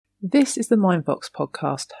This is the Mindbox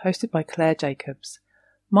podcast, hosted by Claire Jacobs.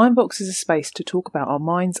 Mindbox is a space to talk about our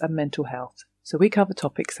minds and mental health, so we cover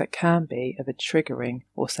topics that can be of a triggering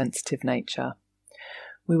or sensitive nature.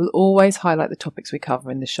 We will always highlight the topics we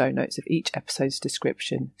cover in the show notes of each episode's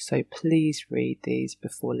description, so please read these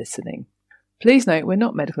before listening. Please note we're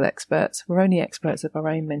not medical experts, we're only experts of our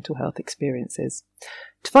own mental health experiences.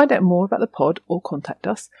 To find out more about the pod or contact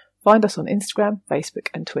us, find us on Instagram, Facebook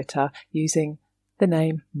and Twitter using the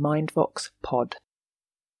name Mindbox Pod.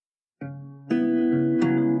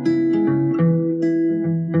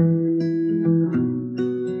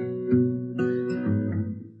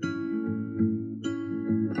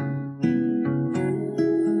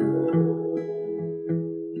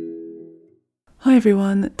 Hi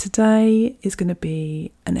everyone, today is going to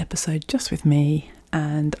be an episode just with me,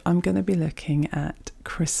 and I'm going to be looking at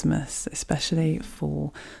Christmas, especially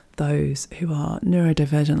for those who are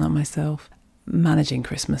neurodivergent like myself, managing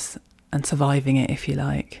Christmas and surviving it, if you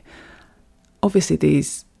like. Obviously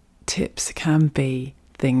these tips can be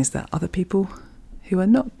things that other people who are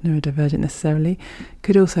not neurodivergent necessarily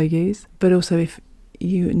could also use, but also if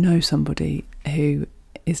you know somebody who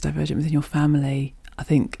is divergent within your family, I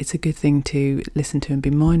think it's a good thing to listen to and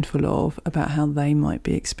be mindful of about how they might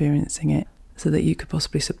be experiencing it, so that you could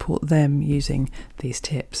possibly support them using these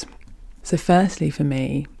tips. So firstly, for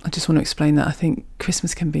me, I just want to explain that I think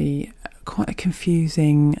Christmas can be quite a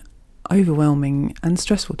confusing, overwhelming and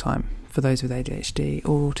stressful time for those with ADHD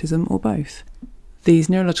or autism or both. These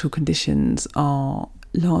neurological conditions are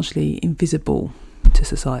largely invisible to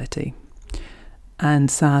society,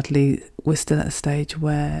 and sadly we're still at a stage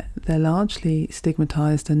where they're largely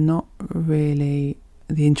stigmatised and not really,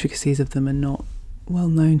 the intricacies of them are not well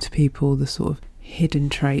known to people. The sort of hidden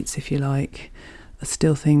traits, if you like, are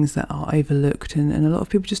still things that are overlooked, and a lot of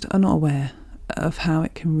people just are not aware of how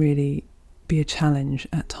it can really be a challenge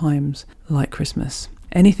at times like Christmas.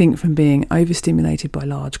 Anything from being overstimulated by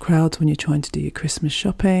large crowds when you're trying to do your Christmas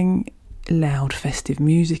shopping, loud festive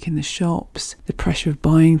music in the shops, the pressure of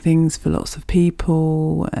buying things for lots of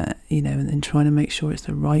people, and trying to make sure it's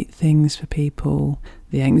the right things for people,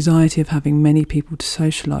 the anxiety of having many people to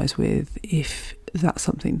socialise with if that's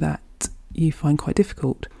something that you find quite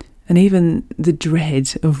difficult, and even the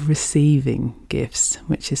dread of receiving gifts,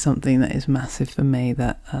 which is something that is massive for me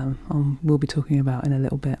that we'll be talking about in a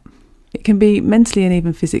little bit. It can be mentally and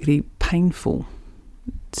even physically painful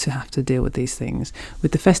to have to deal with these things,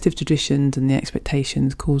 with the festive traditions and the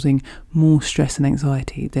expectations causing more stress and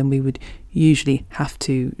anxiety than we would usually have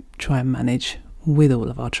to try and manage with all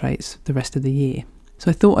of our traits the rest of the year. So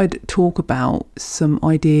I thought I'd talk about some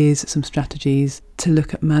ideas, some strategies to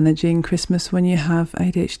look at managing Christmas when you have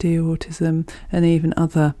ADHD or autism, and even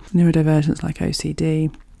other neurodivergence like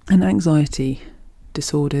OCD and anxiety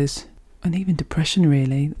disorders, and even depression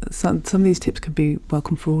really. Some of these tips could be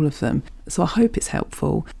welcome for all of them. So I hope it's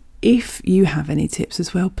helpful. If you have any tips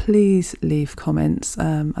as well, please leave comments.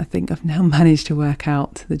 I think I've now managed to work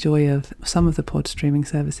out the joy of some of the pod streaming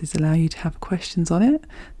services allow you to have questions on it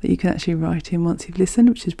that you can actually write in once you've listened,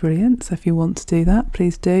 which is brilliant. So if you want to do that,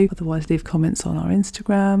 please do. Otherwise, leave comments on our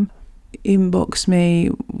Instagram. Inbox me,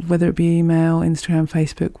 whether it be email, Instagram,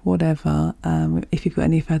 Facebook, whatever. If you've got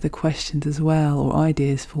any further questions as well, or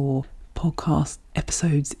ideas for podcast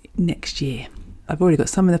episodes next year. I've already got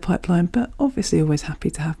some in the pipeline, but obviously always happy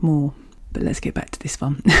to have more. But let's get back to this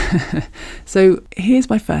one. So here's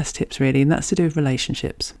my first tips really, and that's to do with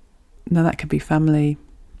relationships. Now that could be family,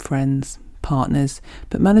 friends, partners,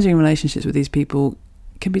 but managing relationships with these people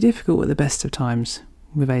can be difficult at the best of times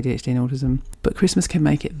with ADHD and autism, but Christmas can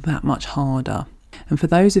make it that much harder. And for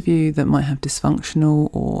those of you that might have dysfunctional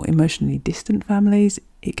or emotionally distant families,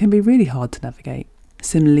 it can be really hard to navigate.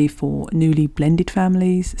 Similarly for newly blended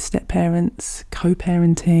families, step-parents,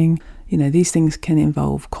 co-parenting, these things can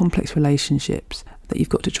involve complex relationships that you've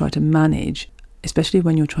got to try to manage, especially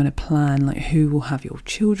when you're trying to plan like who will have your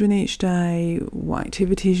children each day, what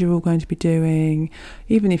activities you're all going to be doing,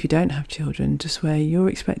 even if you don't have children, just where you're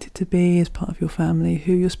expected to be as part of your family,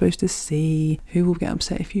 who you're supposed to see, who will get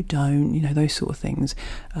upset if you don't, those sort of things,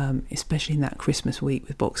 especially in that Christmas week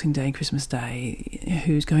with Boxing Day and Christmas Day,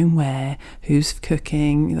 who's going where, who's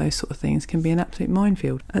cooking, those sort of things can be an absolute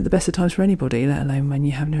minefield at the best of times for anybody, let alone when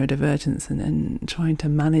you have neurodivergence and trying to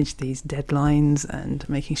manage these deadlines and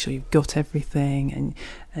making sure you've got everything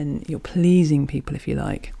and you're pleasing people, if you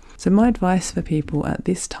like. So my advice for people at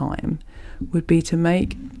this time would be to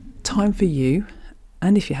make time for you,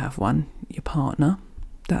 and if you have one, your partner.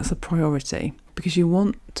 That's a priority, because you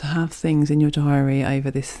want to have things in your diary over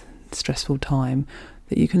this stressful time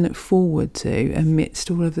that you can look forward to amidst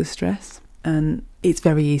all of the stress. And it's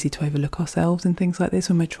very easy to overlook ourselves in things like this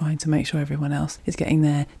when we're trying to make sure everyone else is getting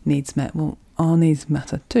their needs met. Well, our needs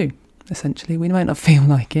matter too, essentially. We may not feel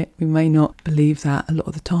like it, we may not believe that a lot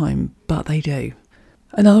of the time, but they do.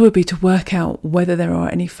 Another would be to work out whether there are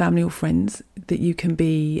any family or friends that you can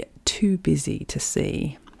be too busy to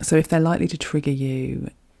see. So if they're likely to trigger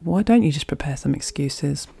you, why don't you just prepare some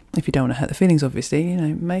excuses? If you don't want to hurt the feelings, obviously,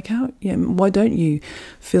 why don't you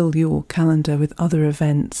fill your calendar with other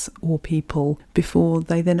events or people before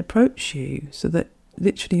they then approach you, so that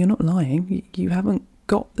literally you're not lying, you haven't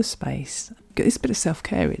got the space. It's a bit of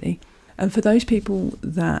self-care, really. And for those people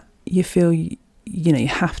that you feel you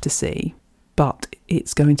have to see, but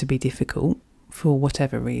it's going to be difficult for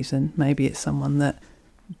whatever reason, maybe it's someone that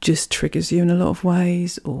just triggers you in a lot of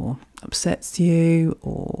ways, or upsets you,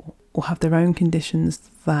 or have their own conditions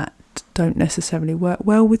that don't necessarily work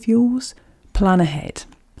well with yours, plan ahead.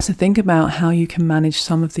 So think about how you can manage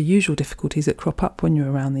some of the usual difficulties that crop up when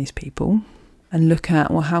you're around these people, and look at,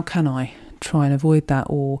 well, how can I try and avoid that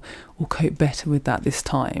or cope better with that this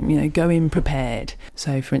time? Go in prepared.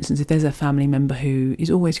 So for instance, if there's a family member who is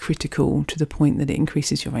always critical to the point that it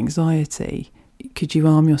increases your anxiety, could you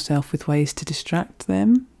arm yourself with ways to distract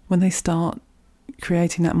them when they start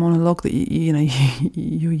creating that monologue that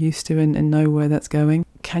you're used to and know where that's going?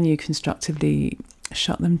 Can you constructively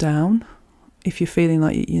shut them down if you're feeling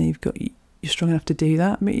like you're strong enough to do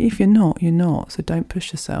that? I mean, if you're not, so don't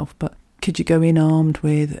push yourself. But could you go in armed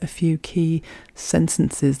with a few key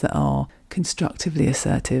sentences that are constructively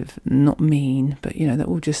assertive, not mean, but that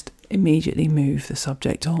will just immediately move the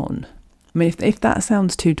subject on? I mean, if that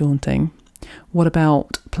sounds too daunting, what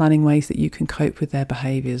about planning ways that you can cope with their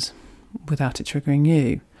behaviours without it triggering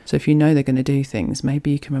you? So if you know they're going to do things, maybe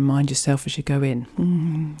you can remind yourself as you go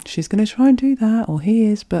in, she's going to try and do that, or he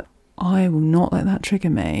is, but I will not let that trigger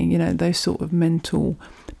me. Those sort of mental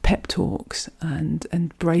pep talks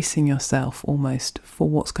and bracing yourself almost for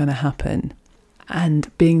what's going to happen,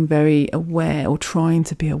 and being very aware, or trying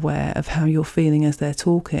to be aware, of how you're feeling as they're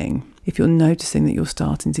talking. If you're noticing that you're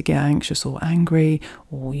starting to get anxious or angry,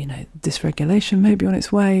 or dysregulation may be on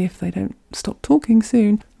its way if they don't stop talking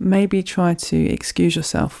soon, maybe try to excuse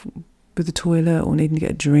yourself with the toilet or needing to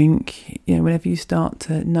get a drink, whenever you start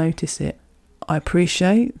to notice it. I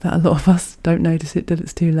appreciate that a lot of us don't notice it till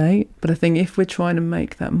it's too late, but I think if we're trying to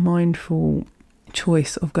make that mindful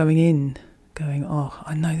choice of going, oh,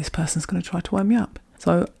 I know this person's going to try to wind me up.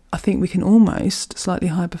 So I think we can almost slightly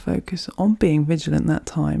hyper-focus on being vigilant that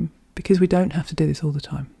time, because we don't have to do this all the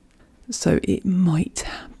time. So it might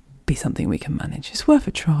be something we can manage. It's worth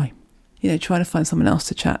a try. Try to find someone else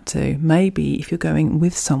to chat to. Maybe if you're going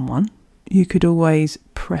with someone, you could always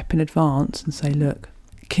prep in advance and say, look,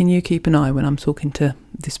 can you keep an eye when I'm talking to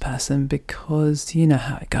this person, because you know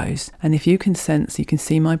how it goes. And if you can sense, you can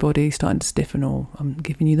see my body starting to stiffen, or I'm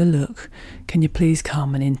giving you the look, can you please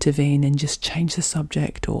come and intervene and just change the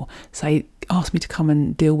subject, or say, ask me to come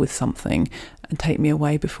and deal with something and take me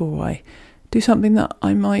away before I do something that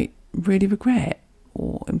I might really regret,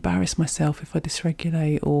 or embarrass myself if I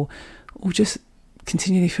dysregulate, or just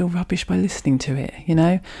continually feel rubbish by listening to it.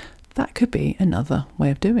 That could be another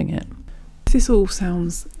way of doing it. If this all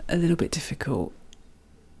sounds a little bit difficult,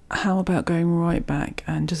 how about going right back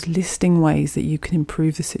and just listing ways that you can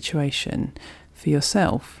improve the situation for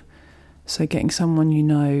yourself? So getting someone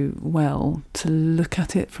well to look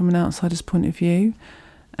at it from an outsider's point of view,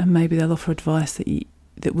 and maybe they'll offer advice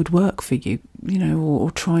that would work for you,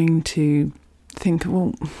 or trying to think,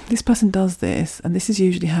 well, this person does this and this is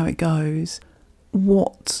usually how it goes.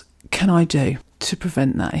 What can I do to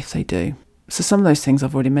prevent that if they do? So some of those things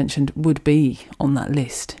I've already mentioned would be on that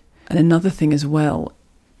list. And another thing as well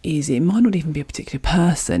is, it might not even be a particular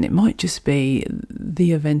person. It might just be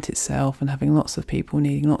the event itself, and having lots of people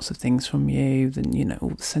needing lots of things from you, then, all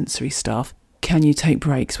the sensory stuff. Can you take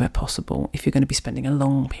breaks where possible if you're going to be spending a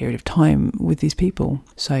long period of time with these people?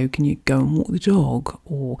 So can you go and walk the dog,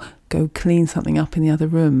 or go clean something up in the other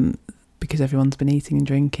room because everyone's been eating and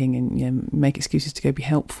drinking, and make excuses to go be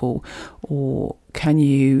helpful? Or can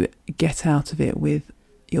you get out of it with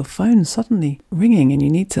your phone suddenly ringing and you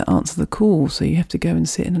need to answer the call, so you have to go and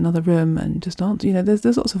sit in another room and just answer?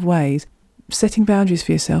 There's lots of ways. Setting boundaries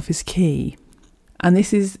for yourself is key. And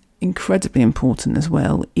this is incredibly important as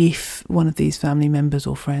well if one of these family members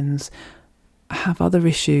or friends have other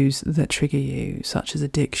issues that trigger you, such as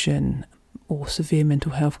addiction or severe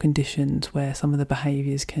mental health conditions where some of the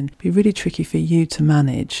behaviours can be really tricky for you to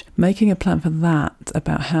manage. Making a plan for that,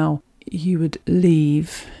 about how you would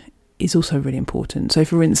leave, is also really important. So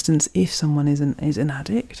for instance, if someone is an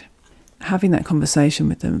addict, having that conversation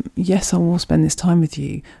with them, yes, I will spend this time with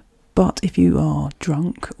you, But if you are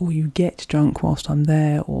drunk or you get drunk whilst I'm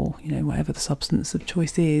there, or, whatever the substance of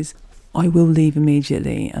choice is, I will leave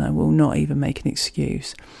immediately and I will not even make an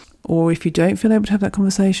excuse. Or if you don't feel able to have that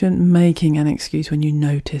conversation, making an excuse when you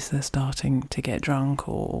notice they're starting to get drunk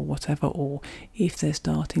or whatever, or if they're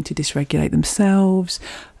starting to dysregulate themselves,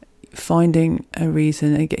 finding a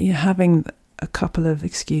reason, again, having a couple of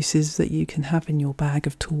excuses that you can have in your bag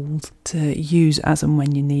of tools to use as and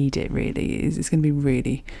when you need it, really is going to be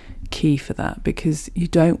really key for that, because you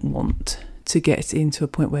don't want to get into a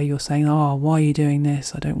point where you're saying, why are you doing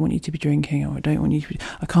this? I don't want you to be drinking, or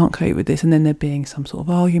I can't cope with this, and then there being some sort of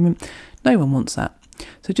argument. No one wants that.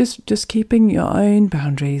 So just keeping your own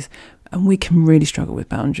boundaries, and we can really struggle with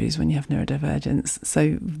boundaries when you have neurodivergence.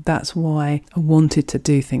 So that's why I wanted to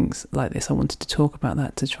do things like this. I wanted to talk about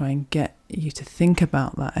that, to try and get you to think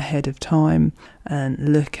about that ahead of time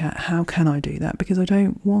and look at how can I do that, because I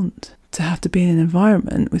don't want to have to be in an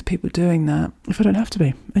environment with people doing that if I don't have to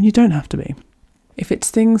be, and you don't have to be. If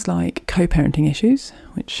it's things like co-parenting issues,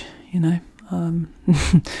 which,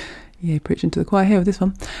 preaching to the choir here with this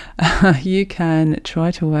one, you can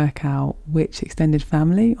try to work out which extended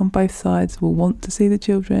family on both sides will want to see the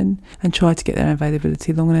children and try to get their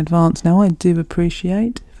availability long in advance. Now, I do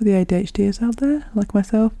appreciate, for the ADHDers out there, like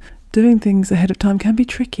myself, doing things ahead of time can be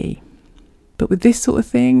tricky. But with this sort of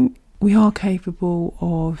thing, we are capable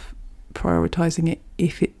of prioritising it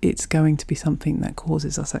if it's going to be something that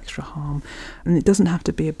causes us extra harm. And it doesn't have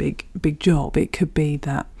to be a big job. It could be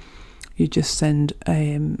that you just send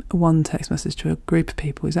one text message to a group of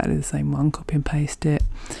people, exactly the same one, copy and paste it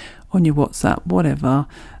on your WhatsApp, whatever,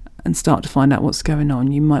 and start to find out what's going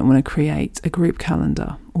on. You might want to create a group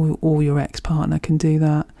calendar, or your ex-partner can do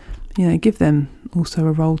that. Give them also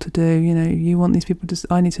a role to do. You want these people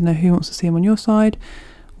I need to know who wants to see them on your side,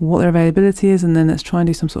 what their availability is, and then let's try and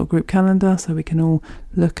do some sort of group calendar so we can all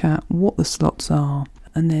look at what the slots are.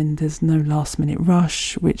 And then there's no last minute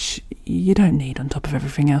rush, which you don't need on top of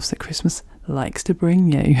everything else that Christmas likes to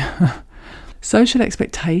bring you. Social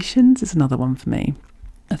expectations is another one for me.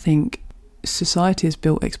 I think society has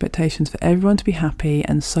built expectations for everyone to be happy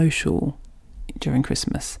and social during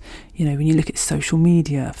Christmas. When you look at social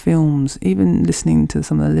media, films, even listening to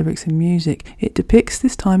some of the lyrics in music, it depicts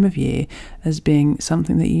this time of year as being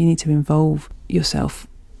something that you need to involve yourself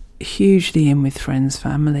hugely in, with friends,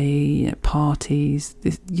 family, parties.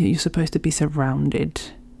 You're supposed to be surrounded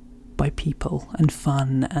by people and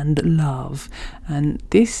fun and love, and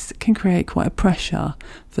this can create quite a pressure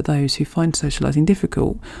for those who find socialising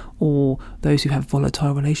difficult, or those who have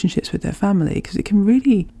volatile relationships with their family, because it can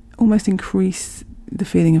really almost increase the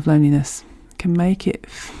feeling of loneliness, can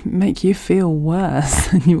make you feel worse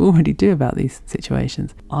than you already do about these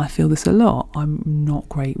situations. I feel this a lot. I'm not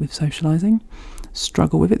great with socialising,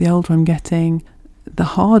 struggle with it the older I'm getting, the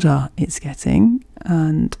harder it's getting,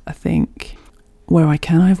 and I think where I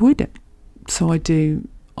can, I avoid it. So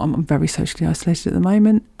I'm very socially isolated at the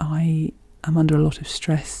moment. I am under a lot of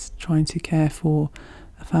stress trying to care for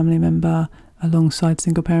a family member alongside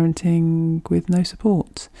single parenting with no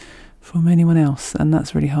support from anyone else, and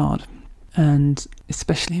that's really hard. And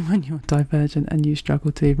especially when you're divergent and you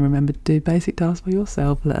struggle to even remember to do basic tasks for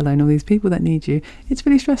yourself, let alone all these people that need you, it's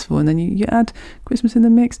really stressful. And then you add Christmas in the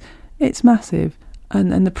mix, it's massive.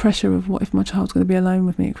 And the pressure of what if my child's going to be alone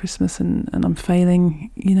with me at Christmas and I'm failing,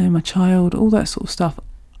 my child, all that sort of stuff.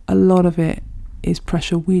 A lot of it is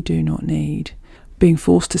pressure we do not need. Being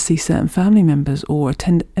forced to see certain family members or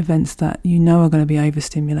attend events that are going to be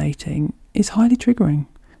overstimulating is highly triggering.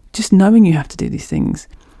 Just knowing you have to do these things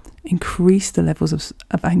increase the levels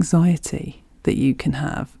of anxiety that you can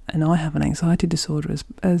have. And I have an anxiety disorder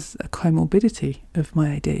as a comorbidity of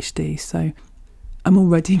my ADHD. So I'm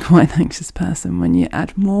already quite an anxious person. When you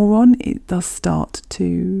add more on, it does start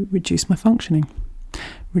to reduce my functioning,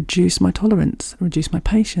 reduce my tolerance, reduce my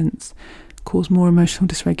patience, cause more emotional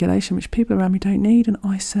dysregulation, which people around me don't need, and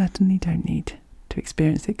I certainly don't need to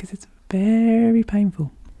experience it because it's very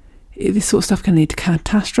painful. This sort of stuff can lead to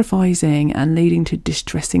catastrophizing and leading to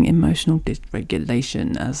distressing emotional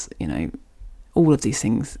dysregulation, as all of these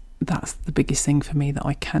things. That's the biggest thing for me that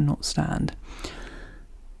I cannot stand.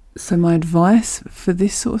 So my advice for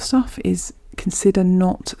this sort of stuff is consider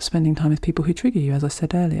not spending time with people who trigger you, as I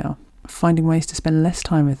said earlier. Finding ways to spend less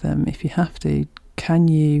time with them if you have to. Can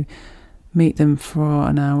you meet them for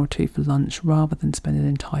an hour or two for lunch rather than spend an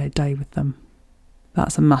entire day with them?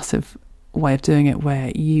 That's a massive way of doing it,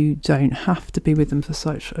 where you don't have to be with them for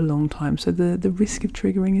such a long time. So the risk of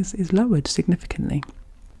triggering is lowered significantly.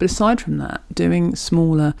 But aside from that, doing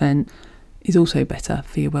smaller then is also better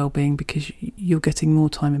for your well-being, because you're getting more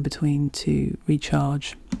time in between to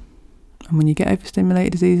recharge And when you get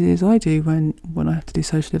overstimulated as easily as I do when I have to do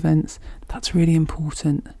social events, that's really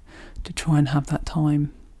important to try and have that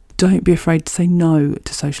time. Don't be afraid to say no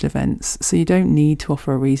to social events. So you don't need to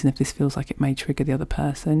offer a reason if this feels like it may trigger the other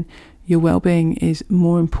person. Your well-being is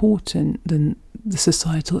more important than the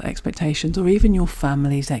societal expectations or even your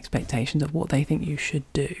family's expectations of what they think you should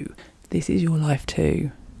do. This is your life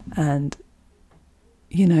too. And,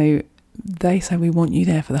 you know, they say we want you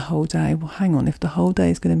there for the whole day. Well, hang on, if the whole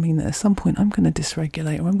day is going to mean that at some point I'm going to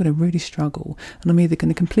dysregulate or I'm going to really struggle and I'm either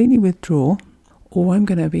going to completely withdraw or I'm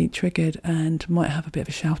going to be triggered and might have a bit of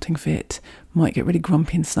a shouting fit, might get really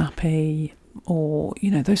grumpy and snappy, or,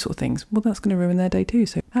 you know, those sort of things. Well, that's going to ruin their day too.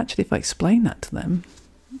 So actually, if I explain that to them,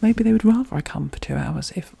 maybe they would rather I come for 2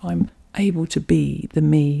 hours if I'm able to be the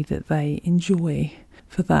me that they enjoy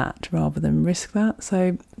for that rather than risk that.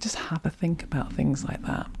 So just have a think about things like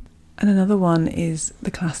that. And another one is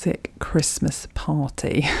the classic Christmas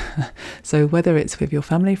party. So whether it's with your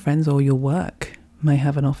family, friends, or your work may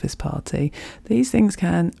have an office party, these things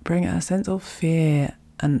can bring a sense of fear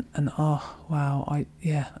and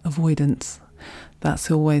avoidance. That's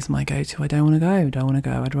always my go-to. I don't want to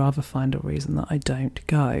go. I'd rather find a reason that I don't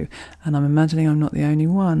go. And I'm imagining I'm not the only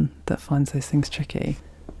one that finds those things tricky.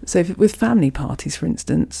 So with family parties, for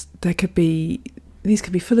instance, these could be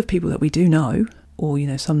full of people that we do know, or, you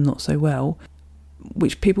know, some not so well,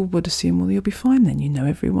 which people would assume, well, you'll be fine then, you know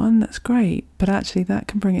everyone, that's great. But actually that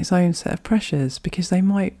can bring its own set of pressures because they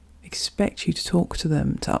might expect you to talk to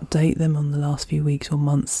them, to update them on the last few weeks or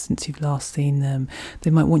months since you've last seen them.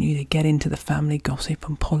 They might want you to get into the family gossip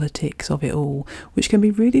and politics of it all, which can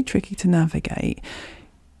be really tricky to navigate,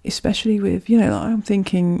 especially with, you know, like I'm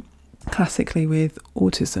thinking classically with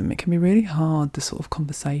autism, it can be really hard, the sort of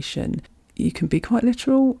conversation. You can be quite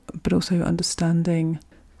literal, but also understanding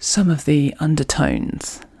some of the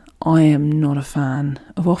undertones. I am not a fan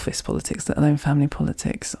of office politics, let alone family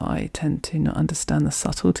politics. I tend to not understand the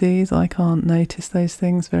subtleties. I can't notice those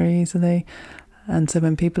things very easily. And so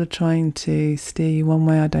when people are trying to steer you one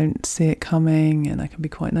way, I don't see it coming, and I can be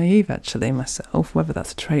quite naive actually myself. Whether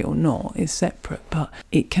that's a trait or not is separate, but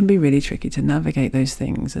it can be really tricky to navigate those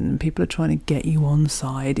things, and people are trying to get you on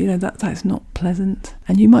side. You know, that's not pleasant.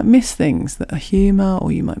 And you might miss things that are humour,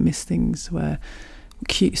 or you might miss things where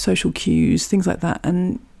social cues, things like that,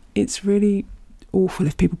 and it's really awful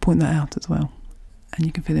if people point that out as well, and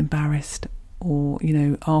you can feel embarrassed, or, you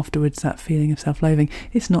know, afterwards that feeling of self-loathing.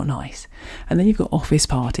 It's not nice. And then you've got office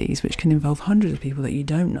parties, which can involve hundreds of people that you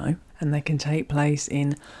don't know, and they can take place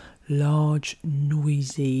in large,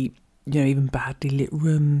 noisy, you know, even badly lit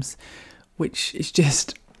rooms, which is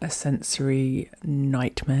just a sensory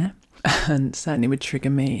nightmare and certainly would trigger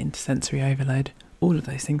me into sensory overload. All of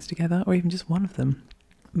those things together, or even just one of them.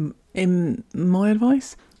 In my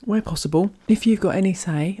advice, where possible, if you've got any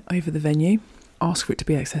say over the venue, ask for it to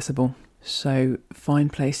be accessible. So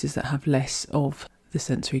find places that have less of the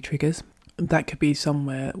sensory triggers. That could be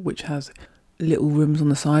somewhere which has little rooms on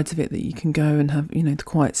the sides of it that you can go and have, you know, the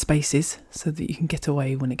quiet spaces so that you can get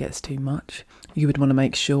away when it gets too much. You would want to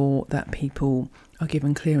make sure that people are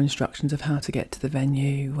given clear instructions of how to get to the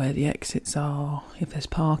venue, where the exits are, if there's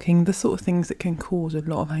parking, the sort of things that can cause a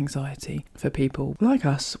lot of anxiety for people like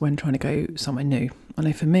us when trying to go somewhere new. I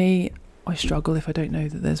know for me, I struggle if I don't know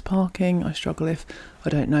that there's parking. I struggle if I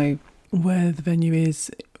don't know where the venue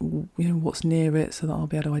is, you know, what's near it, so that I'll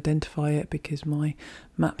be able to identify it, because my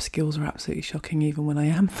map skills are absolutely shocking even when I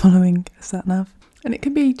am following a sat-nav. And it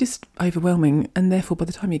can be just overwhelming, and therefore by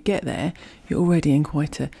the time you get there, you're already in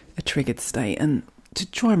quite a triggered state. And to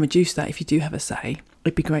try and reduce that, if you do have a say,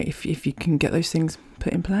 it'd be great if you can get those things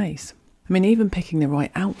put in place. I mean, even picking the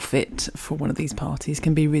right outfit for one of these parties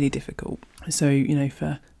can be really difficult. So, you know,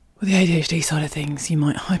 for the ADHD side of things, you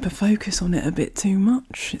might hyper-focus on it a bit too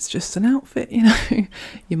much. It's just an outfit, you know.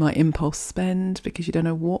 You might impulse spend because you don't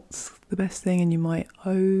know what's the best thing, and you might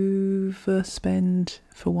overspend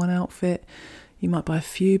for one outfit. You might buy a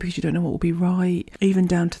few because you don't know what will be right. Even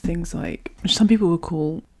down to things like, which some people would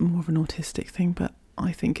call more of an autistic thing, but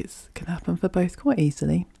I think it can happen for both quite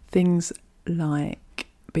easily. Things like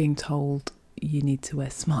being told you need to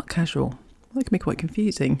wear smart casual. That can be quite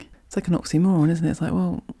confusing. It's like an oxymoron, isn't it? It's like,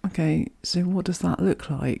 well, okay, so what does that look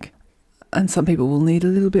like? And some people will need a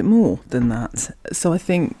little bit more than that. So I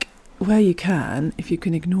think where you can, if you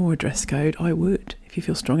can ignore a dress code, I would. If you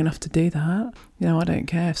feel strong enough to do that, you know, I don't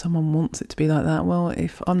care if someone wants it to be like that. Well,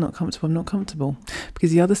 if I'm not comfortable, I'm not comfortable.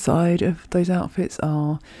 Because the other side of those outfits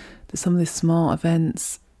are that some of the smart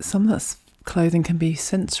events, some of that clothing can be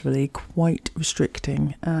sensorily quite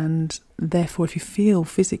restricting, and therefore if you feel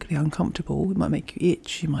physically uncomfortable, it might make you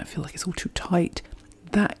itch, you might feel like it's all too tight.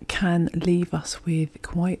 that can leave us with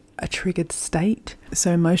quite a triggered state.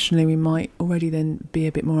 So emotionally we might already then be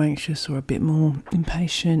a bit more anxious or a bit more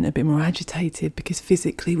impatient, a bit more agitated, because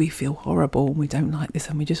physically we feel horrible and we don't like this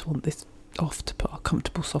and we just want this off to put our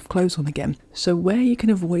comfortable soft clothes on again. So where you can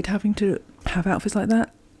avoid having to have outfits like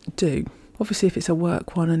that, do. Obviously if it's a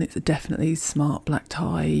work one and it's a definitely smart black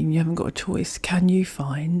tie and you haven't got a choice, can you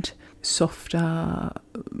find softer,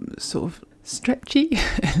 sort of stretchy,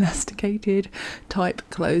 elasticated type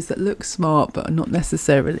clothes that look smart but are not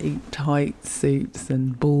necessarily tight suits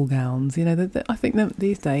and ball gowns? You know, I think that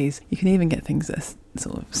these days you can even get things that are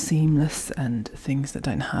sort of seamless and things that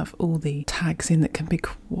don't have all the tags in that can be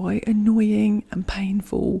quite annoying and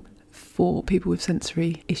painful for people with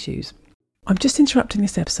sensory issues. I'm just interrupting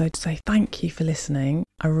this episode to say thank you for listening.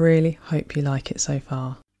 I really hope you like it so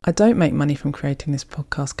far. I don't make money from creating this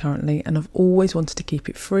podcast currently, and I've always wanted to keep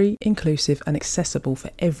it free, inclusive and accessible for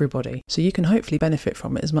everybody, so you can hopefully benefit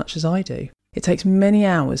from it as much as I do. It takes many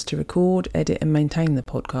hours to record, edit and maintain the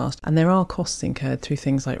podcast, and there are costs incurred through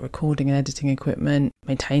things like recording and editing equipment,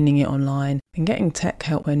 maintaining it online, and getting tech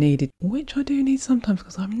help where needed, which I do need sometimes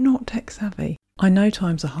because I'm not tech savvy. I know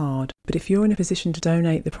times are hard, but if you're in a position to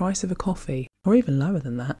donate the price of a coffee, or even lower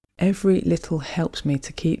than that, every little helps me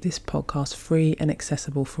to keep this podcast free and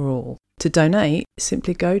accessible for all. To donate,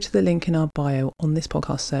 simply go to the link in our bio on this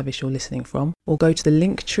podcast service you're listening from, or go to the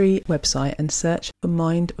Linktree website and search for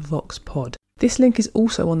MindVoxPod. This link is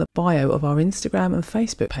also on the bio of our Instagram and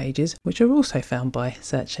Facebook pages, which are also found by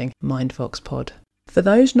searching MindVoxPod. For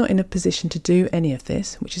those not in a position to do any of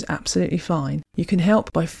this, which is absolutely fine, you can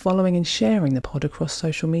help by following and sharing the pod across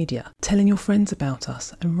social media, telling your friends about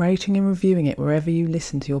us, and rating and reviewing it wherever you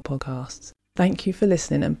listen to your podcasts. Thank you for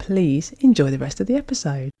listening, and please enjoy the rest of the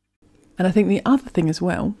episode. And I think the other thing as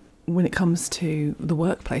well, when it comes to the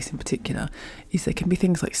workplace in particular, is there can be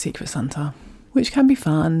things like Secret Santa, which can be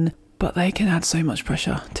fun, but they can add so much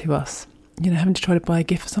pressure to us. You know, having to try to buy a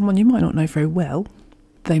gift for someone you might not know very well.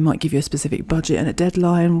 They might give you a specific budget and a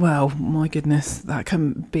deadline. Well, my goodness, that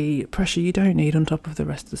can be pressure you don't need on top of the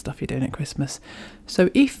rest of the stuff you're doing at Christmas.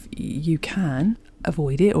 So if you can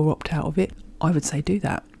avoid it or opt out of it, I would say do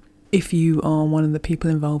that. If you are one of the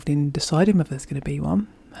people involved in deciding whether there's going to be one,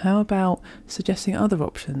 how about suggesting other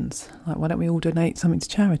options? Like, why don't we all donate something to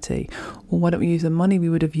charity? Or why don't we use the money we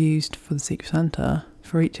would have used for the Secret Santa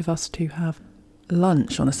for each of us to have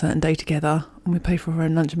lunch on a certain day together, and we pay for our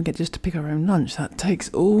own lunch and we get just to pick our own lunch. That takes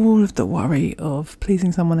all of the worry of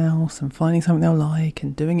pleasing someone else and finding something they'll like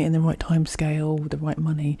and doing it in the right time scale with the right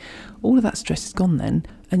money. All of that stress is gone then,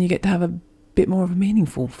 and you get to have a bit more of a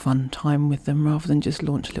meaningful fun time with them rather than just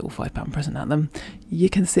launch a little £5 present at them. You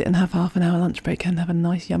can sit and have half an hour lunch break and have a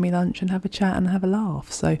nice yummy lunch and have a chat and have a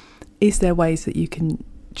laugh. So is there ways that you can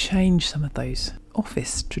change some of those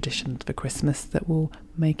office traditions for Christmas that will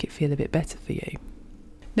make it feel a bit better for you?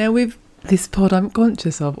 Now, with this pod, I'm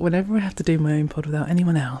conscious of whenever I have to do my own pod without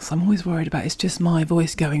anyone else, I'm always worried about it's just my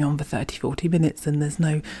voice going on for 30-40 minutes and there's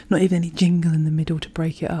not even any jingle in the middle to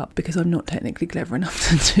break it up, because I'm not technically clever enough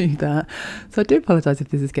to do that. So I do apologise if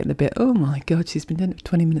this is getting a bit, oh my god, she's been doing it for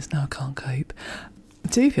 20 minutes now, I can't cope.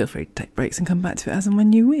 Do feel free to take breaks and come back to it as and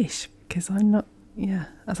when you wish, because I'm not,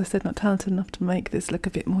 as I said, not talented enough to make this look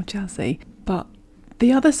a bit more jazzy. But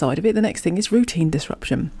the other side of it, the next thing, is routine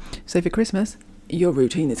disruption. So for Christmas, your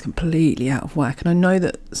routine is completely out of whack. And I know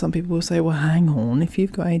that some people will say, well, hang on, if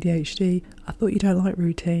you've got ADHD, I thought you don't like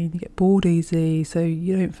routine. You get bored easy, so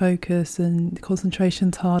you don't focus, and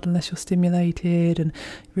concentration's hard unless you're stimulated, and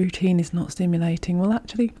routine is not stimulating. Well,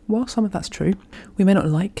 actually, while some of that's true, we may not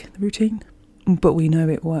like the routine, but we know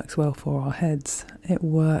it works well for our heads. It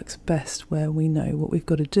works best where we know what we've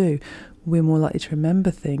got to do. We're more likely to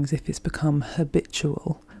remember things if it's become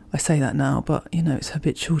habitual. I say that now, but, it's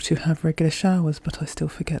habitual to have regular showers, but I still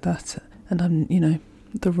forget that. And I'm,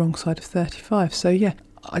 the wrong side of 35. So,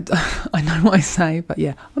 I know what I say, but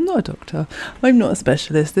I'm not a doctor. I'm not a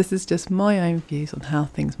specialist. This is just my own views on how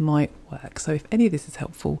things might work. So if any of this is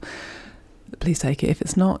helpful, please take it. If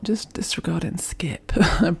it's not, just disregard it and skip.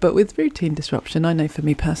 But with routine disruption, I know for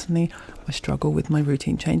me personally, I struggle with my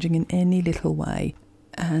routine changing in any little way.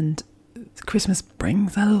 And Christmas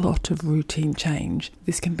brings a lot of routine change.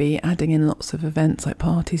 This can be adding in lots of events like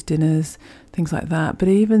parties, dinners, things like that, but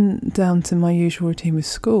even down to my usual routine with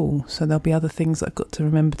school. So there'll be other things I've got to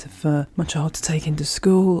remember for my child to take into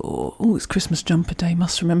school, or it's Christmas jumper day,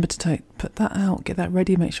 must remember to put that out, get that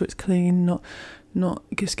ready, make sure it's clean, not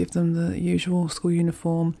just give them the usual school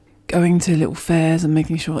uniform, going to little fairs and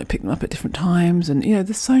making sure I pick them up at different times. And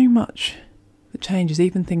there's so much that changes,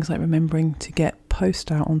 even things like remembering to get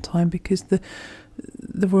post out on time, because the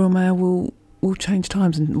Royal Mail will we'll change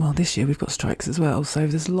times, and well, this year we've got strikes as well, so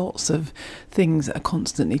there's lots of things that are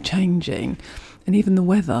constantly changing, and even the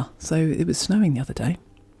weather. So it was snowing the other day.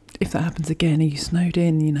 If that happens again, are you snowed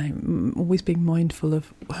in? Always being mindful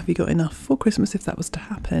of, have you got enough for Christmas if that was to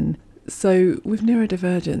happen? So with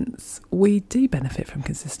neurodivergence, we do benefit from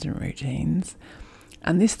consistent routines,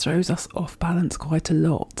 and this throws us off balance quite a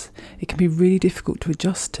lot. It can be really difficult to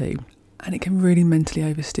adjust to, and it can really mentally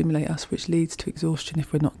overstimulate us, which leads to exhaustion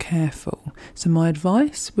if we're not careful. So my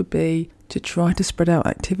advice would be to try to spread out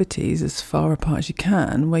activities as far apart as you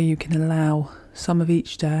can, where you can allow some of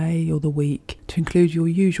each day or the week to include your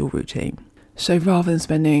usual routine. So rather than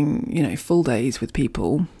spending, full days with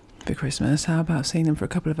people for Christmas, how about seeing them for a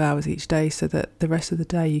couple of hours each day, so that the rest of the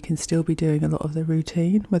day you can still be doing a lot of the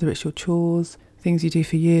routine, whether it's your chores, things you do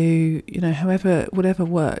for you, whatever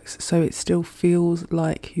works. So it still feels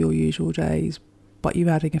like your usual days, but you're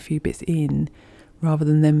adding a few bits in rather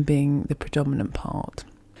than them being the predominant part.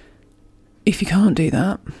 If you can't do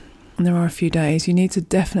that, and there are a few days, you need to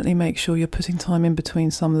definitely make sure you're putting time in between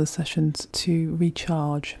some of the sessions to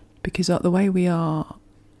recharge, because the way we are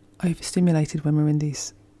overstimulated when we're in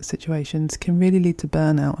these situations can really lead to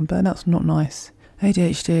burnout, and burnout's not nice.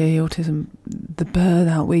 ADHD, autism, the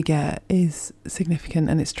burnout we get is significant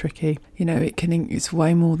and it's tricky. It's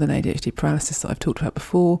way more than ADHD paralysis that I've talked about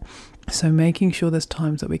before. So making sure there's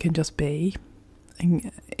times that we can just be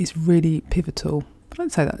is really pivotal. But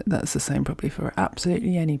I'd say that's the same probably for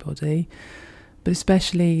absolutely anybody, but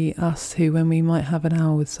especially us who, when we might have an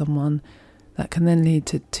hour with someone, that can then lead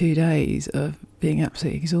to 2 days of being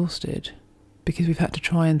absolutely exhausted, because we've had to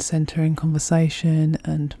try and centre in conversation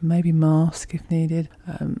and maybe mask if needed,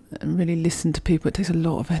 and really listen to people. It takes a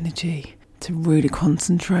lot of energy to really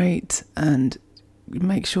concentrate and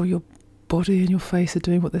make sure your body and your face are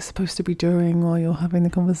doing what they're supposed to be doing while you're having the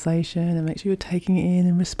conversation, and make sure you're taking it in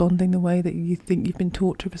and responding the way that you think you've been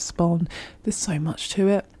taught to respond. There's so much to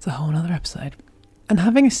it. It's a whole other episode. And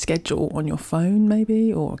having a schedule on your phone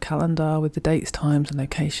maybe, or a calendar with the dates, times and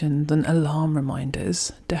locations, and alarm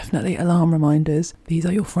reminders. Definitely alarm reminders. These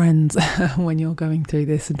are your friends when you're going through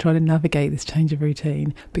this and trying to navigate this change of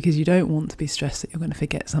routine, because you don't want to be stressed that you're going to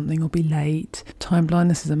forget something or be late. Time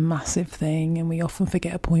blindness is a massive thing, and we often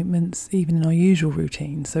forget appointments even in our usual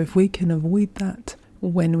routine. So if we can avoid that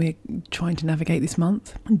when we're trying to navigate this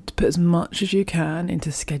month, put as much as you can into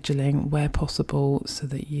scheduling where possible, so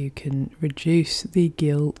that you can reduce the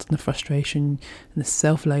guilt and the frustration and the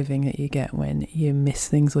self-loathing that you get when you miss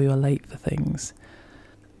things or you're late for things.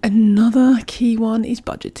 Another key one is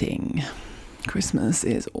budgeting. Christmas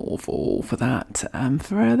is awful for that,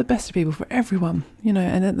 for the best of people, for everyone,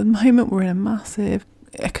 and at the moment we're in a massive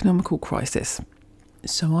economical crisis.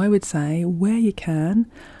 So I would say, where you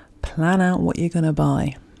can, plan out what you're going to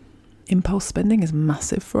buy. Impulse spending is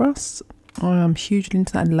massive for us. I'm hugely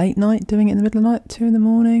into that. Late night, doing it in the middle of the night, 2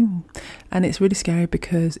 a.m. And it's really scary,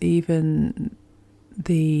 because even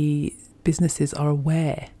the businesses are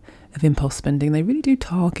aware of impulse spending. They really do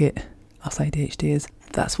target us ADHDers.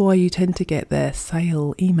 That's why you tend to get their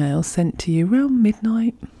sale emails sent to you around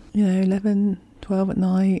midnight, 11, 12 at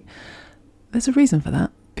night. There's a reason for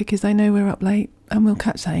that, because they know we're up late, and we'll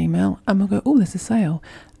catch that email and we'll go, oh, there's a sale.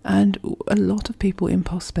 And a lot of people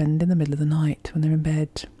impulse spend in the middle of the night when they're in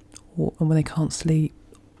bed, or when they can't sleep,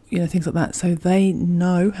 things like that. So they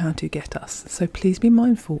know how to get us. So please be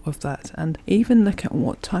mindful of that, and even look at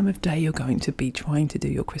what time of day you're going to be trying to do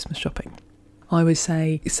your Christmas shopping. I would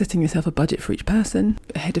say setting yourself a budget for each person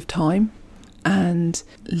ahead of time, and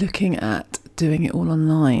looking at doing it all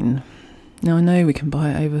online. Now, I know we can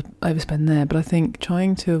overspend there, but I think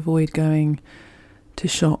trying to avoid going to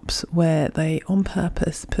shops where they on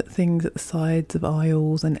purpose put things at the sides of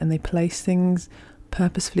aisles, and they place things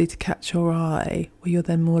purposefully to catch your eye, where you're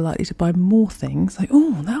then more likely to buy more things, like,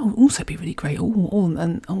 oh, that would also be really great, I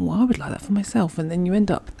would like that for myself. And then you end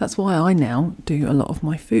up, that's why I now do a lot of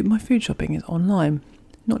my food shopping is online,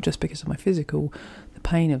 not just because of my physical, the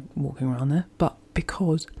pain of walking around there, but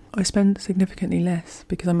because I spend significantly less,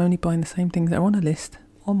 because I'm only buying the same things that are on a list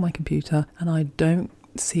on my computer, and I don't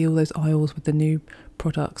see all those aisles with the new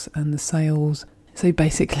products and the sales. So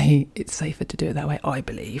basically it's safer to do it that way, I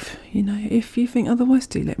believe. If you think otherwise,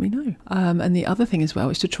 do let me know. And the other thing as well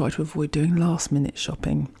is to try to avoid doing last minute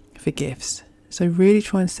shopping for gifts. So really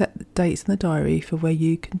try and set the dates in the diary for where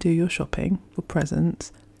you can do your shopping for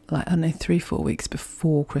presents, like, 3-4 weeks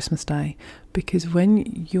before Christmas Day, because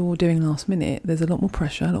when you're doing last minute, there's a lot more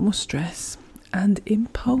pressure, a lot more stress, and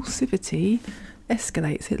impulsivity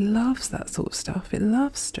escalates. It loves that sort of stuff. It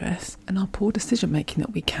loves stress, and our poor decision making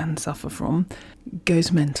that we can suffer from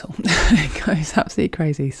goes mental. It goes absolutely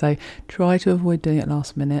crazy. So try to avoid doing it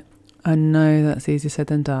last minute. I know that's easier said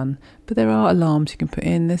than done, but there are alarms you can put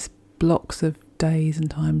in. There's blocks of days and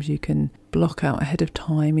times you can block out ahead of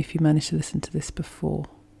time if you manage to listen to this before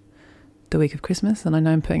the week of Christmas. And I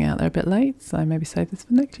know I'm putting it out there a bit late, so maybe save this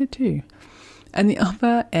for next year too. And the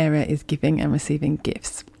other area is giving and receiving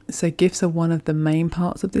gifts. So gifts are one of the main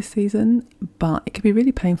parts of this season, but it can be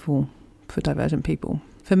really painful for divergent people.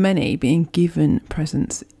 For many, being given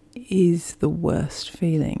presents is the worst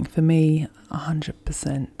feeling. For me,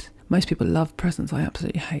 100%. Most people love presents. I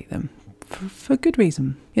absolutely hate them. For good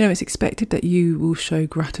reason. You know, it's expected that you will show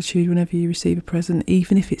gratitude whenever you receive a present,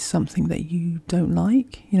 even if it's something that you don't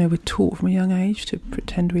like. You know, we're taught from a young age to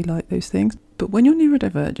pretend we like those things. But when you're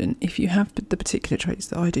neurodivergent, if you have the particular traits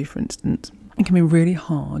that I do, for instance, it can be really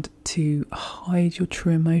hard to hide your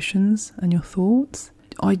true emotions and your thoughts.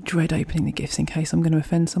 I dread opening the gifts in case I'm going to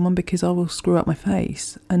offend someone, because I will screw up my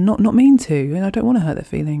face and not mean to, and I don't want to hurt their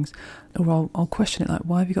feelings. Or I'll question it, like,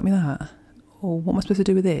 why have you got me that? Or what am I supposed to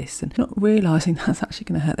do with this? And not realising that's actually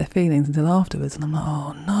going to hurt their feelings until afterwards. And I'm like,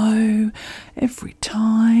 oh no, every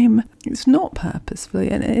time. It's not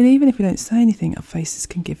purposefully. And even if we don't say anything, our faces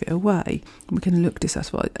can give it away. We can look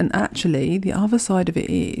dissatisfied. And actually, the other side of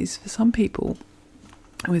it is, for some people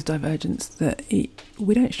with divergence, that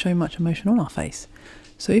we don't show much emotion on our face.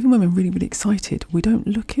 So even when we're really, really excited, we don't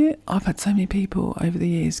look it. I've had so many people over the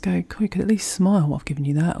years go, "Cool, you could at least smile while I've given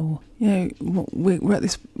you that." Or, you know, we're at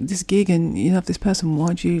this gig and you have this person,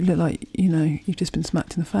 why do you look like, you know, you've just been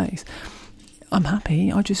smacked in the face? I'm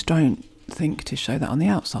happy. I just don't think to show that on the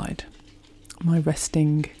outside. My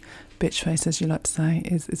resting bitch face, as you like to say,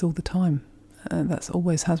 is all the time. That's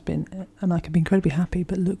always has been, and I can be incredibly happy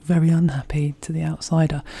but look very unhappy to the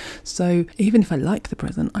outsider. So even if I like the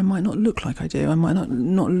present, I might not look like I do. I might not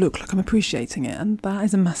look like I'm appreciating it, and that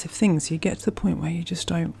is a massive thing. So you get to the point where you just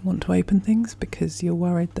don't want to open things because you're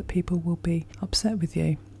worried that people will be upset with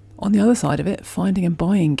you. On the other side of it, finding and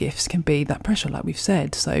buying gifts can be that pressure, like we've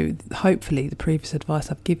said. So hopefully the previous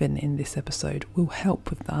advice I've given in this episode will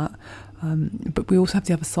help with that. But we also have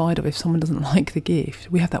the other side of, if someone doesn't like the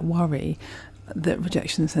gift, we have that worry that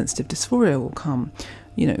rejection and sensitive dysphoria will come.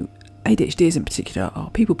 You know, ADHDs in particular are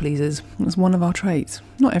people pleasers. It's one of our traits.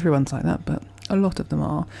 Not everyone's like that, but a lot of them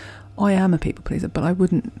are. I am a people pleaser, but I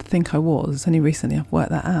wouldn't think I was. It's only recently I've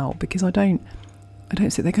worked that out, because I don't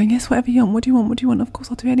sit there going, yes, whatever you want, what do you want, what do you want? Of course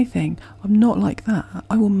I'll do anything. I'm not like that.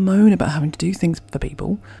 I will moan about having to do things for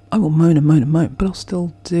people. I will moan and moan and moan, but I'll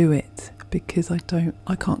still do it, because I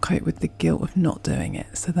can't cope with the guilt of not doing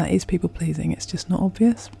it. So that is people pleasing. It's just not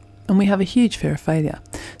obvious. And we have a huge fear of failure.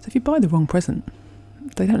 So if you buy the wrong present,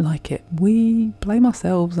 if they don't like it, we blame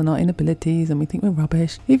ourselves and our inabilities, and we think we're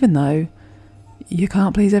rubbish, even though you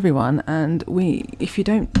can't please everyone. And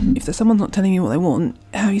if someone's not telling you what they want,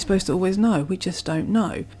 how are you supposed to always know? We just don't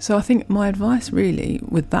know. So I think my advice really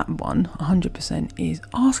with that one, 100%, is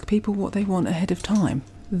ask people what they want ahead of time.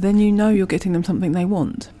 Then you know you're getting them something they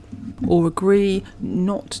want. Or agree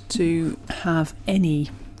not to have any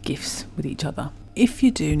gifts with each other. If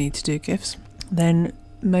you do need to do gifts, then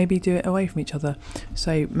maybe do it away from each other.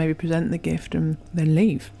 So maybe present the gift and then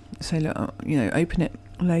leave. Say, look, you know, open it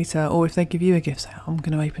later. Or if they give you a gift, say, I'm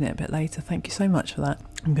going to open it a bit later. Thank you so much for that.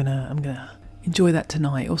 I'm gonna enjoy that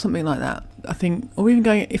tonight, or something like that. I think, or even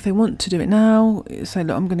going, if they want to do it now, say,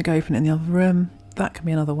 look, I'm going to go open it in the other room. That can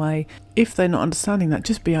be another way. If they're not understanding that,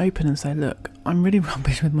 just be open and say, look, I'm really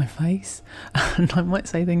rubbish with my face, and I might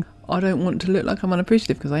say things, I don't want to look like I'm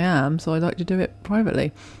unappreciative, because I am, so I'd like to do it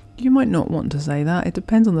privately. You might not want to say that. It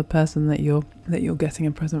depends on the person that you're getting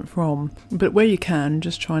a present from. But where you can,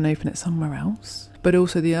 just try and open it somewhere else. But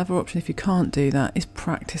also the other option, if you can't do that, is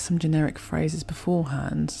practice some generic phrases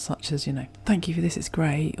beforehand, such as, you know, thank you for this, it's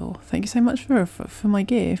great, or thank you so much for my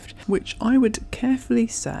gift, which I would carefully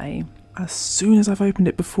say as soon as I've opened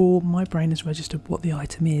it, before my brain has registered what the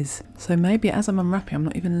item is. So maybe as I'm unwrapping, I'm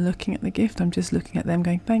not even looking at the gift, I'm just looking at them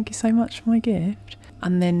going, thank you so much for my gift,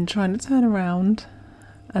 and then trying to turn around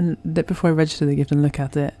and before I register the gift and look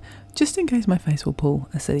at it, just in case my face will pull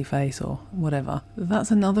a silly face or whatever.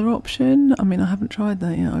 That's another option. I mean, I haven't tried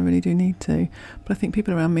that yet, I really do need to, but I think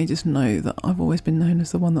people around me just know that I've always been known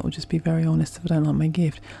as the one that will just be very honest if I don't like my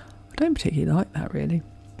gift. I don't particularly like that, really.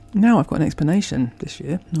 Now I've got an explanation this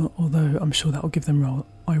year, although I'm sure that will give them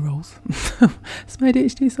eye rolls. It's my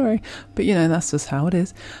ADHD, sorry. But, you know, that's just how it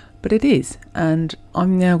is. But it is. And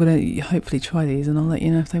I'm now going to hopefully try these, and I'll let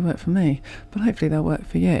you know if they work for me. But hopefully they'll work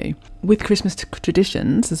for you. With Christmas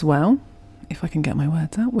traditions as well, if I can get my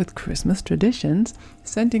words out, with Christmas traditions,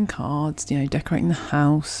 sending cards, you know, decorating the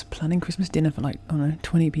house, planning Christmas dinner for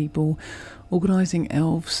 20 people, organising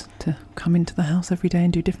elves to come into the house every day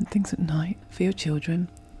and do different things at night for your children.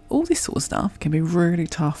 all this sort of stuff can be really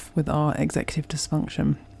tough with our executive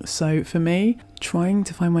dysfunction. So for me, trying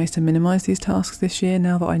to find ways to minimise these tasks this year,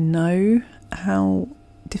 now that I know how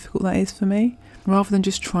difficult that is for me, rather than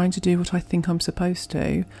just trying to do what I think I'm supposed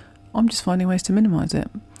to, I'm just finding ways to minimise it.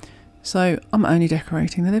 So I'm only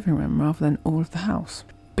decorating the living room rather than all of the house,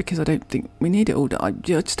 because I don't think we need it all. I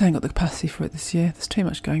just haven't got the capacity for it this year. There's too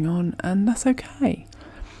much going on, and that's okay.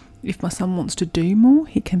 If my son wants to do more,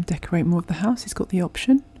 he can decorate more of the house. He's got the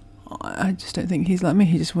option. I just don't think he's like me.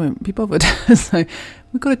 He just won't be bothered. So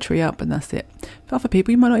we've got a tree up and that's it. For other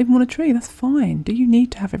people, you might not even want a tree. That's fine. Do you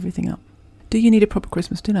need to have everything up? Do you need a proper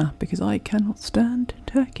Christmas dinner? Because I cannot stand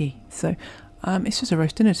turkey. So it's just a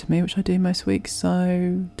roast dinner to me, which I do most weeks.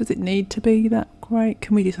 So does it need to be that great?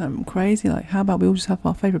 Can we do something crazy? Like, how about we all just have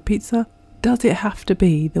our favourite pizza? Does it have to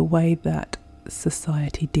be the way that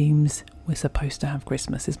society deems we're supposed to have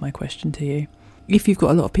Christmas, is my question to you. If you've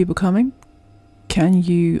got a lot of people coming, can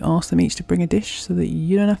you ask them each to bring a dish so that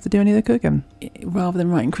you don't have to do any of the cooking? Rather than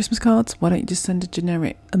writing Christmas cards, why don't you just send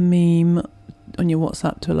a meme on your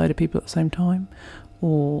WhatsApp to a load of people at the same time?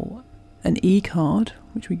 Or an e-card,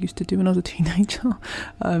 which we used to do when I was a teenager,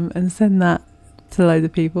 and send that to a load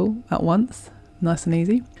of people at once, nice and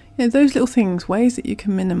easy. Those little things, ways that you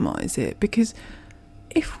can minimise it, because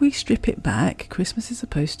if we strip it back, Christmas is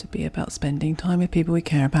supposed to be about spending time with people we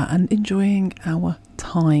care about and enjoying our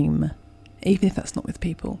time, even if that's not with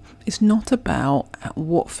people. It's not about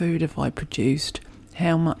what food have I produced,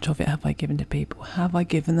 how much of it have I given to people, have I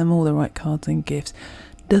given them all the right cards and gifts,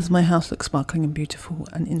 does my house look sparkling and beautiful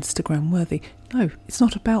and Instagram worthy? No, it's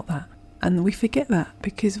not about that. And we forget that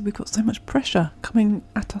because we've got so much pressure coming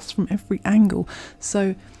at us from every angle.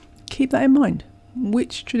 So keep that in mind.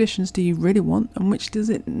 Which traditions do you really want and which does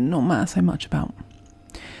it not matter so much about?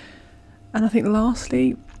 And I think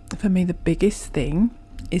lastly, for me, the biggest thing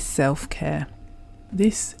is self-care.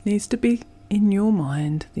 This needs to be in your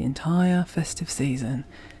mind the entire festive season.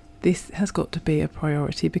 This has got to be a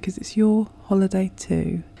priority because it's your holiday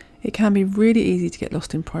too. It can be really easy to get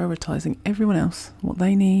lost in prioritising everyone else, what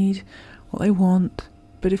they need, what they want.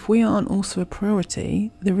 But if we aren't also a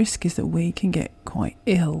priority, the risk is that we can get quite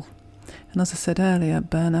ill. And as I said earlier,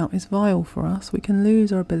 burnout is vile for us. We can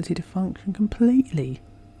lose our ability to function completely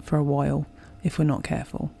for a while if we're not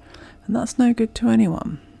careful. And that's no good to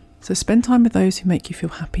anyone. So spend time with those who make you feel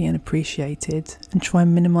happy and appreciated, and try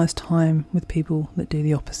and minimise time with people that do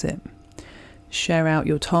the opposite. Share out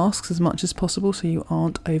your tasks as much as possible so you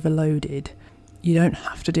aren't overloaded. You don't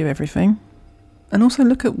have to do everything. And also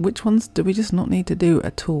look at which ones do we just not need to do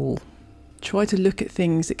at all. Try to look at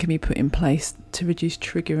things that can be put in place to reduce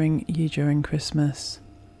triggering you during Christmas.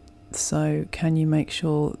 So can you make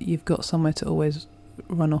sure you've got somewhere to always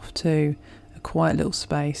run off to, a quiet little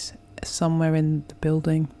space, somewhere in the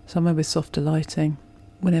building, somewhere with softer lighting,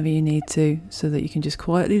 whenever you need to, so that you can just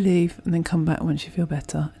quietly leave and then come back once you feel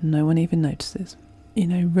better and no one even notices.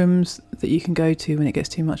 Rooms that you can go to when it gets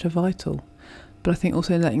too much are vital. But I think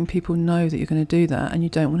also letting people know that you're going to do that and you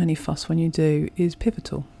don't want any fuss when you do is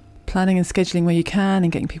pivotal. Planning and scheduling where you can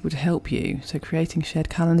and getting people to help you. So creating shared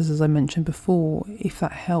calendars, as I mentioned before, if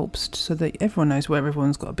that helps, so that everyone knows where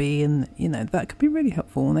everyone's got to be, and that could be really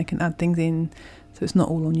helpful, and they can add things in so it's not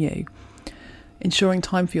all on you. Ensuring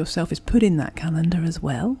time for yourself is put in that calendar as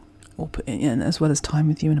well, or put in as well as time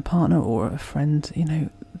with you and a partner or a friend.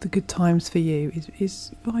 The good times for you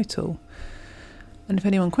is vital. And if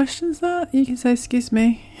anyone questions that, you can say, excuse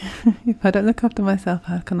me, if I don't look after myself,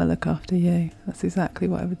 how can I look after you? That's exactly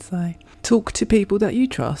what I would say. Talk to people that you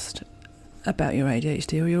trust about your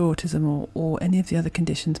ADHD or your autism or any of the other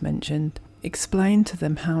conditions mentioned. Explain to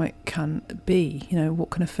them how it can be, what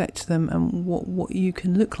can affect them and what you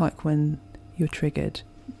can look like when you're triggered.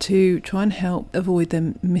 To try and help avoid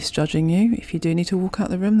them misjudging you. If you do need to walk out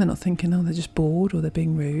the room, they're not thinking, they're just bored or they're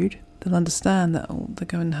being rude. They'll understand that, they're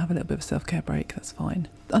going to have a little bit of a self-care break, that's fine.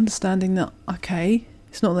 Understanding that, okay,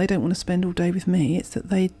 it's not that they don't want to spend all day with me, it's that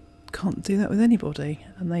they can't do that with anybody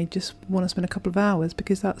and they just want to spend a couple of hours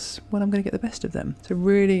because that's when I'm going to get the best of them. So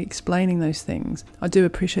really explaining those things. I do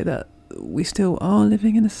appreciate that we still are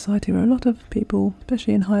living in a society where a lot of people,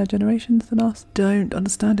 especially in higher generations than us, don't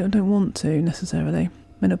understand it and don't want to necessarily.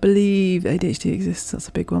 May not believe ADHD exists, that's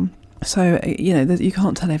a big one. So, you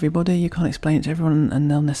can't tell everybody, you can't explain it to everyone and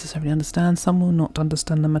they'll necessarily understand. Some will not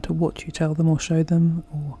understand no matter what you tell them or show them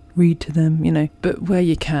or read to them, But where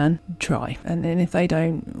you can, try. And then if they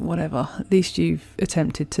don't, whatever, at least you've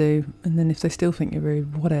attempted to. And then if they still think you're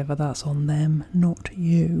rude, whatever, that's on them, not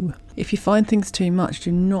you. If you find things too much,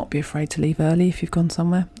 do not be afraid to leave early if you've gone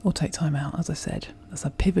somewhere or take time out, as I said. That's a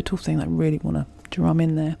pivotal thing I really want to drum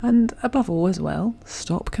in there. And above all as well,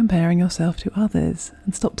 stop comparing yourself to others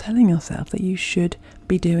and stop telling yourself that you should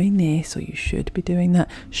be doing this or you should be doing that.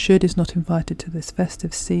 Should is not invited to this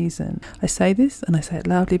festive season. I say this and I say it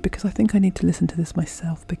loudly because I think I need to listen to this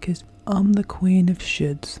myself, because I'm the queen of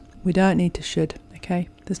shoulds. We don't need to should, okay?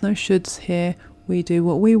 There's no shoulds here. We do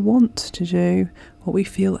what we want to do, what we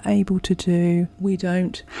feel able to do. We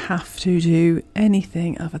don't have to do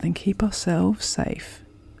anything other than keep ourselves safe.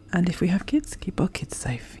 And if we have kids, keep our kids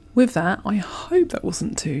safe. With that, I hope that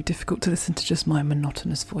wasn't too difficult to listen to just my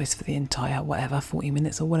monotonous voice for the entire 40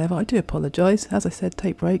 minutes or whatever. I do apologise. As I said,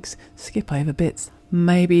 take breaks, skip over bits.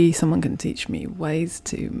 Maybe someone can teach me ways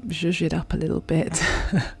to zhuzh it up a little bit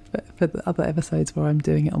for the other episodes where I'm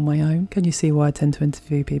doing it on my own. Can you see why I tend to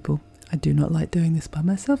interview people? I do not like doing this by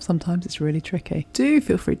myself. Sometimes it's really tricky. Do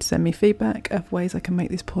feel free to send me feedback of ways I can make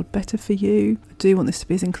this pod better for you. I do want this to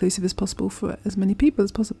be as inclusive as possible for as many people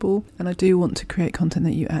as possible. And I do want to create content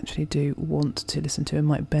that you actually do want to listen to and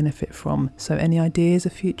might benefit from. So any ideas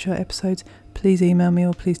of future episodes, please email me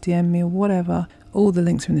or please DM me or whatever. All the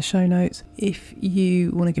links are in the show notes. If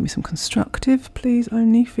you want to give me some constructive, please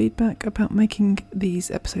only feedback about making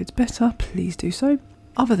these episodes better, please do so.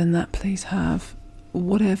 Other than that, please have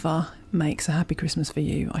whatever makes a happy Christmas for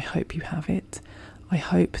you. I hope you have it. I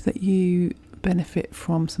hope that you benefit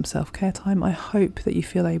from some self-care time. I hope that you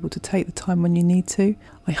feel able to take the time when you need to.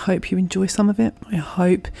 I hope you enjoy some of it. I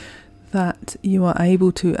hope that you are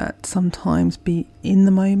able to at sometimes be in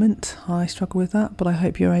the moment. I struggle with that, but I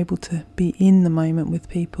hope you're able to be in the moment with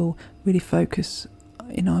people, really focus.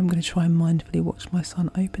 I'm going to try and mindfully watch my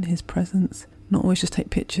son open his presents. Not always just take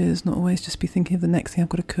pictures, not always just be thinking of the next thing I've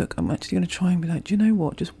got to cook. I'm actually going to try and be like, do you know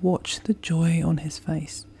what? Just watch the joy on his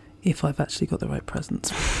face. If I've actually got the right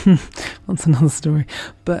presents. That's another story.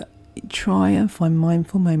 But try and find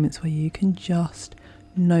mindful moments where you can just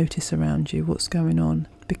notice around you what's going on.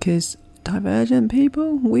 Because divergent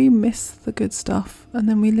people, we miss the good stuff. And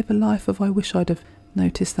then we live a life of, I wish I'd have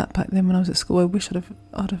noticed that back then when I was at school. I wish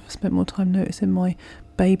I'd have spent more time noticing my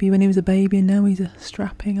baby when he was a baby and now he's a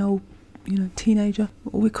strapping old teenager.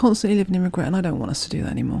 We're constantly living in regret and I don't want us to do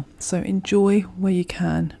that anymore. So enjoy where you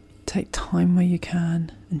can, take time where you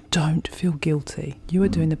can, and don't feel guilty. You are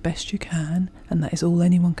doing the best you can, and that is all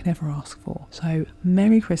anyone can ever ask for. So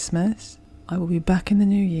Merry Christmas. I will be back in the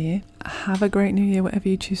new year. Have a great new year, whatever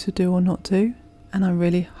you choose to do or not do, and I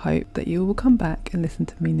really hope that you will come back and listen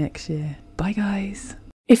to me next year. Bye guys.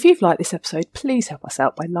 If you've liked this episode, please help us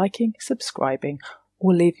out by liking, subscribing,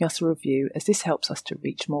 or leaving us a review, as this helps us to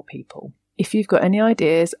reach more people. If you've got any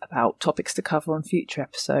ideas about topics to cover on future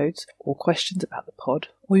episodes or questions about the pod,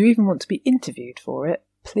 or you even want to be interviewed for it,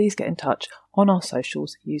 please get in touch on our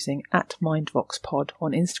socials using @MindVoxPod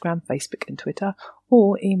on Instagram, Facebook and Twitter,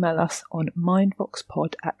 or email us on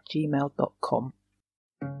mindvoxpod@gmail.com.